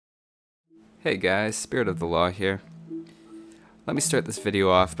Hey guys, Spirit of the Law here. Let me start this video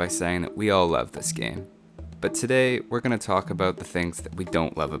off by saying that we all love this game. But today, we're going to talk about the things that we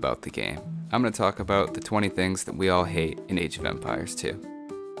don't love about the game. I'm going to talk about the 20 things that we all hate in Age of Empires 2.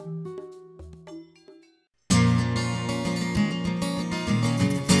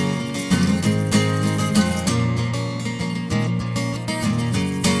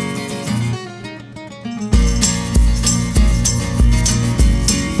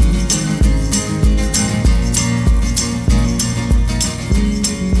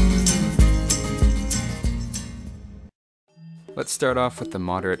 Let's start off with the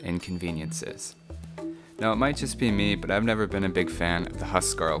moderate inconveniences. Now it might just be me, but I've never been a big fan of the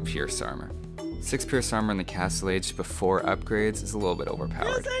Huskarl Pierce Armor. 6 Pierce Armor in the Castle Age before upgrades is a little bit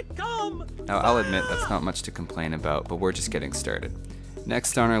overpowered. Now I'll admit that's not much to complain about, but we're just getting started.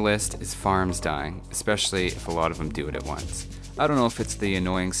 Next on our list is farms dying, especially if a lot of them do it at once. I don't know if it's the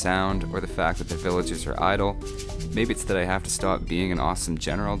annoying sound or the fact that the villagers are idle. Maybe it's that I have to stop being an awesome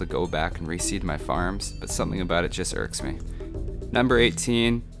general to go back and reseed my farms, but something about it just irks me. Number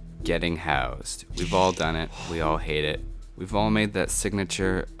 18, getting housed. We've all done it, we all hate it. We've all made that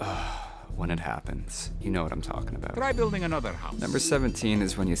signature, when it happens. You know what I'm talking about. Try building another house. Number 17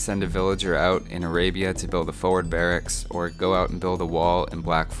 is when you send a villager out in Arabia to build a forward barracks, or go out and build a wall in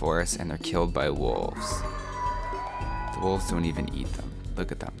Black Forest and they're killed by wolves. The wolves don't even eat them.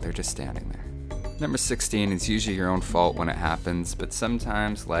 Look at them, they're just standing there. Number 16 is usually your own fault when it happens, but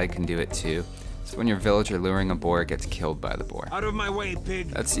sometimes lag can do it too. It's when your villager luring a boar gets killed by the boar. Out of my way, pig!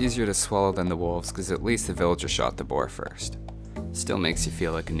 That's easier to swallow than the wolves, because at least the villager shot the boar first. Still makes you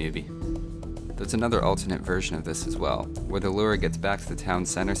feel like a newbie. There's another alternate version of this as well, where the lure gets back to the town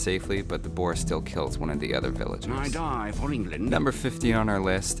center safely, but the boar still kills one of the other villagers. I die for England. Number 15 on our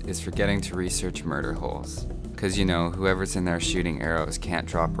list is forgetting to research murder holes. Because you know, whoever's in there shooting arrows can't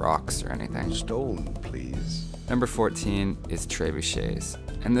drop rocks or anything. Stone, please. Number 14 is trebuchets.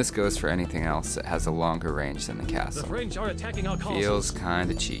 And this goes for anything else that has a longer range than the castle. The French are attacking our castle. Feels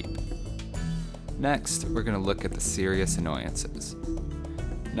kinda cheap. Next, we're gonna look at the serious annoyances.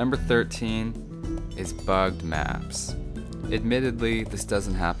 Number 13 is bugged maps. Admittedly, this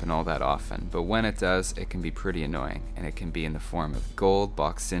doesn't happen all that often, but when it does, it can be pretty annoying, and it can be in the form of gold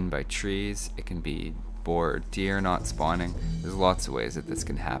boxed in by trees, it can be boar or deer not spawning. There's lots of ways that this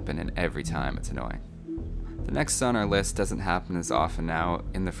can happen, and every time it's annoying. The next on our list doesn't happen as often now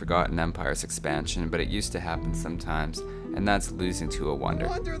in the Forgotten Empires expansion, but it used to happen sometimes, and that's losing to a wonder.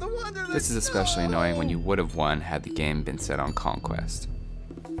 This is especially annoying when you would have won had the game been set on conquest.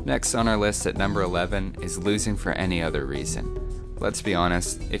 Next on our list at number 11 is losing for any other reason. Let's be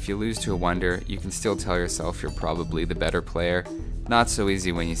honest, if you lose to a wonder, you can still tell yourself you're probably the better player. Not so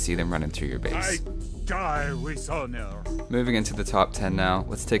easy when you see them running through your base. Die with honor. Moving into the top 10 now,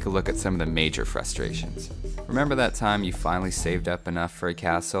 let's take a look at some of the major frustrations. Remember that time you finally saved up enough for a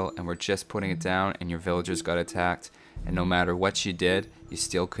castle and were just putting it down and your villagers got attacked, and no matter what you did, you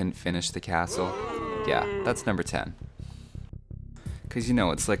still couldn't finish the castle? Yeah, that's number 10. Because you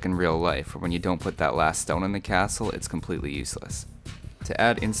know it's like in real life, where when you don't put that last stone in the castle, it's completely useless. To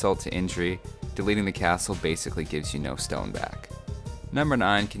add insult to injury, deleting the castle basically gives you no stone back. Number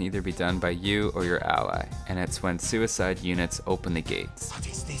 9 can either be done by you or your ally, and it's when suicide units open the gates. What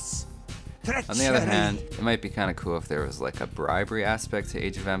is this? On the other hand, it might be kinda cool if there was like a bribery aspect to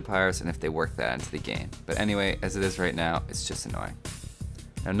Age of Empires and if they worked that into the game. But anyway, as it is right now, it's just annoying.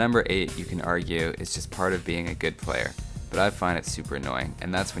 Now number 8, you can argue, is just part of being a good player, but I find it super annoying,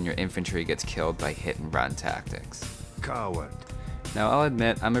 and that's when your infantry gets killed by hit and run tactics. Coward. Now I'll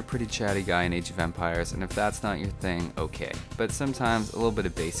admit, I'm a pretty chatty guy in Age of Empires, and if that's not your thing, okay. But sometimes a little bit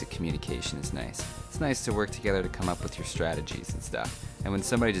of basic communication is nice. It's nice to work together to come up with your strategies and stuff. And when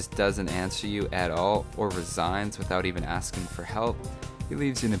somebody just doesn't answer you at all, or resigns without even asking for help, it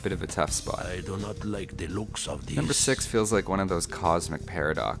leaves you in a bit of a tough spot. I do not like the looks of this. Number 6 feels like one of those cosmic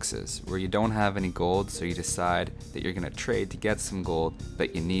paradoxes, where you don't have any gold, so you decide that you're gonna trade to get some gold,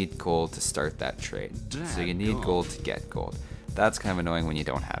 but you need gold to start that trade. So you need gold to get gold. That's kind of annoying when you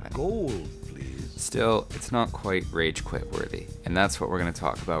don't have any. Gold, please. Still, it's not quite rage quit worthy, and that's what we're going to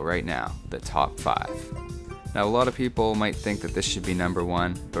talk about right now, the top 5. Now a lot of people might think that this should be number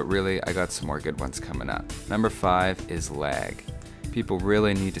 1, but really I got some more good ones coming up. Number 5 is lag. People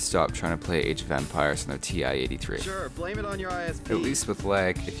really need to stop trying to play Age of Empires on their TI-83. Sure, blame it on your ISP. At least with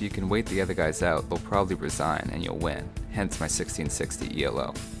lag, if you can wait the other guys out, they'll probably resign and you'll win, hence my 1660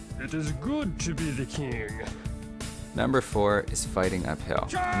 ELO. It is good to be the king. Number 4 is fighting uphill.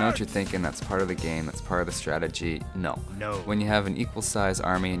 I know what you're thinking, that's part of the game, that's part of the strategy. No. When you have an equal size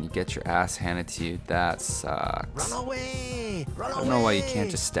army and you get your ass handed to you, that sucks. Run away! Run away! I don't know why you can't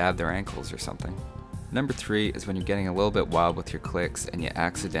just stab their ankles or something. Number 3 is when you're getting a little bit wild with your clicks and you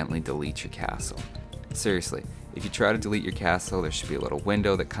accidentally delete your castle. Seriously, if you try to delete your castle, there should be a little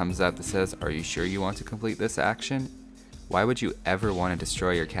window that comes up that says, "Are you sure you want to complete this action?" Why would you ever want to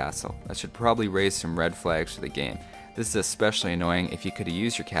destroy your castle? That should probably raise some red flags for the game. This is especially annoying if you could have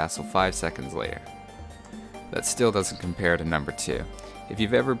used your castle 5 seconds later. That still doesn't compare to number 2. If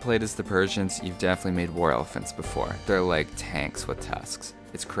you've ever played as the Persians, you've definitely made war elephants before. They're like tanks with tusks.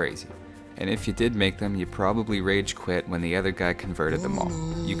 It's crazy. And if you did make them, you probably rage quit when the other guy converted them all.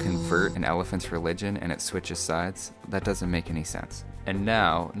 You convert an elephant's religion and it switches sides? That doesn't make any sense. And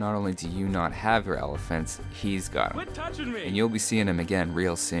now, not only do you not have your elephants, he's got them. Quit touching me! And you'll be seeing him again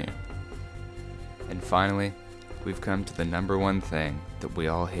real soon. And finally, we've come to the number 1 thing that we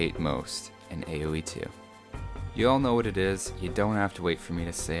all hate most in AoE 2. You all know what it is, you don't have to wait for me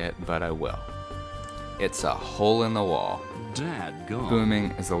to say it, but I will. It's a hole in the wall. Dadgone.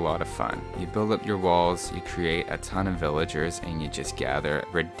 Booming is a lot of fun. You build up your walls, you create a ton of villagers, and you just gather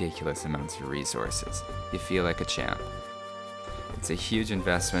ridiculous amounts of resources. You feel like a champ. It's a huge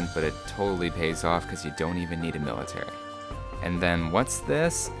investment, but it totally pays off because you don't even need a military. And then what's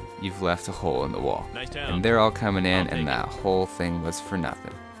this? You've left a hole in the wall. Nice town. And they're all coming in, and that whole thing was for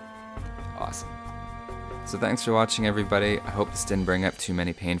nothing. Awesome. So thanks for watching, everybody. I hope this didn't bring up too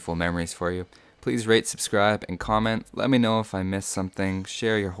many painful memories for you. Please rate, subscribe, and comment. Let me know if I missed something.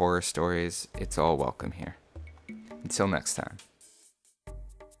 Share your horror stories. It's all welcome here. Until next time.